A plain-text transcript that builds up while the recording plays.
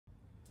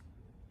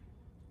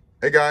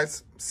Hey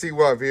guys, C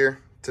Love here.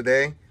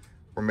 Today,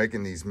 we're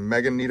making these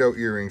mega neato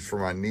earrings for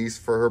my niece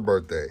for her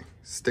birthday.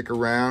 Stick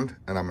around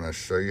and I'm gonna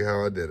show you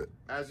how I did it.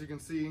 As you can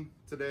see,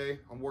 today,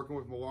 I'm working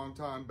with my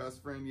longtime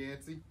best friend,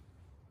 Yancey.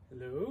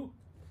 Hello.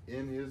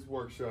 In his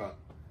workshop.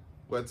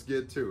 Let's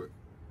get to it.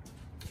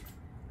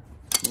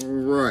 All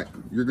right,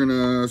 you're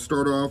gonna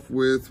start off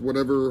with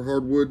whatever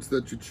hardwoods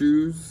that you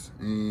choose,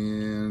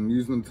 and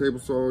using the table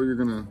saw, you're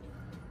gonna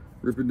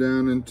rip it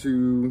down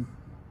into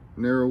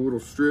narrow little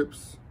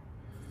strips.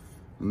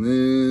 And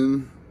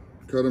then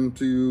cut them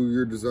to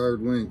your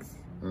desired length.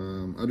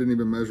 I didn't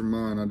even measure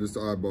mine, I just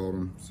eyeballed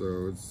them,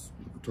 so it's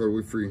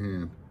totally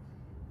freehand.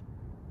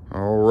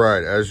 All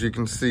right, as you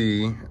can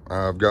see,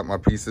 I've got my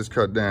pieces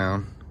cut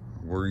down.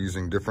 We're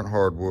using different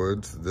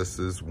hardwoods. This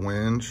is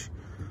Winge,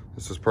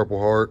 this is Purple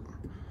Heart,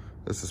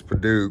 this is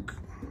Padauk,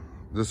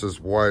 this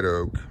is White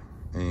Oak,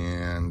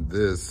 and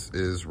this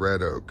is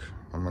Red Oak.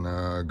 I'm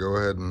gonna go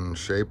ahead and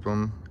shape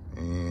them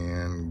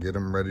and get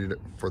them ready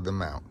for the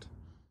mount.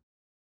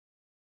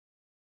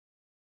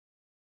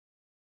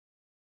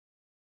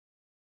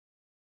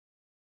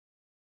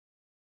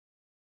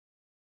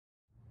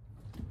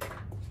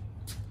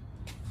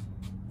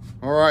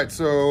 All right,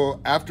 so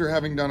after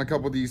having done a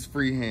couple of these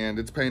freehand,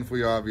 it's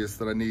painfully obvious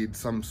that I need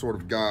some sort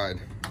of guide.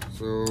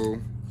 So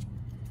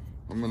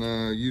I'm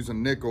gonna use a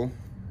nickel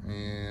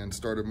and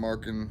started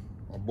marking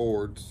my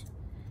boards.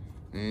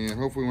 And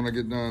hopefully when I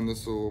get done,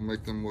 this will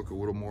make them look a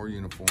little more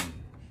uniform.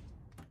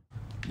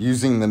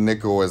 Using the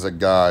nickel as a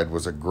guide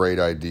was a great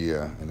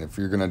idea. And if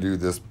you're gonna do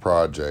this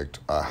project,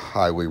 I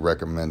highly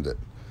recommend it.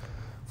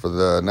 For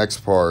the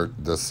next part,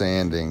 the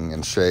sanding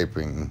and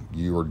shaping,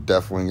 you are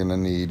definitely going to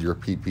need your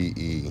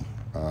PPE,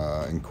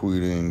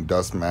 including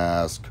dust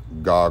mask,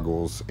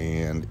 goggles,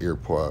 and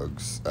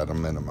earplugs at a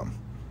minimum.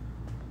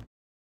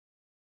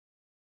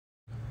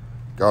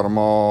 Got them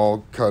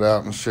all cut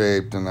out and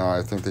shaped, and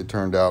I think they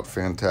turned out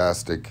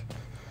fantastic.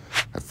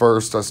 At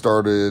first, I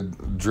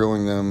started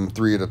drilling them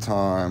 3 at a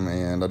time,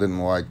 and I didn't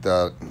like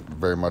that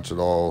very much at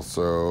all.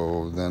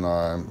 So then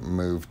I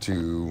moved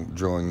to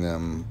drilling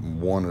them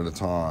 1 at a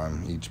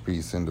time, each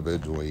piece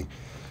individually.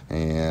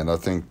 And I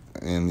think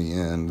in the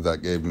end,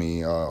 that gave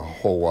me a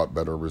whole lot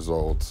better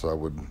results. I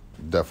would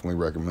definitely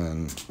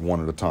recommend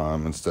 1 at a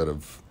time instead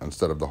of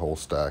the whole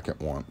stack at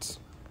once.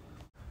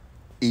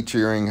 Each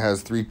earring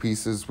has 3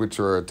 pieces, which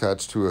are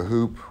attached to a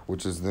hoop,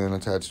 which is then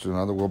attached to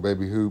another little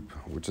baby hoop,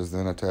 which is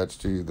then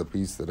attached to the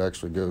piece that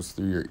actually goes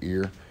through your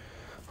ear.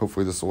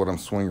 Hopefully this will let them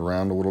swing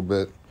around a little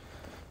bit.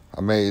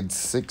 I made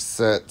 6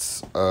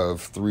 sets of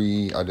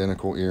 3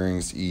 identical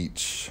earrings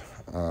each.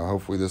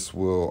 Hopefully this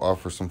will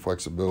offer some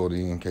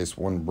flexibility in case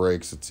one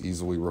breaks, it's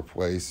easily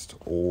replaced,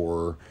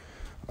 or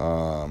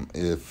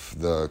if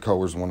the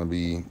colors want to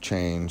be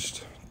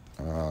changed,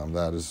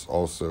 that is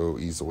also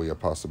easily a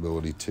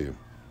possibility too.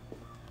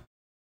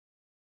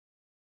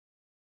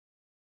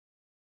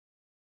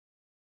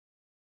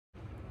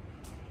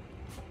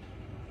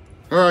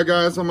 All right,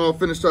 guys, I'm all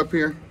finished up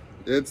here.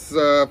 It's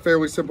a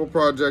fairly simple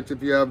project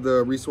if you have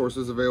the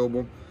resources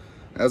available.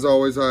 As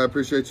always, I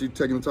appreciate you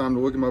taking the time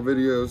to look at my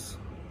videos.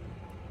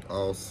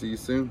 I'll see you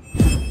soon.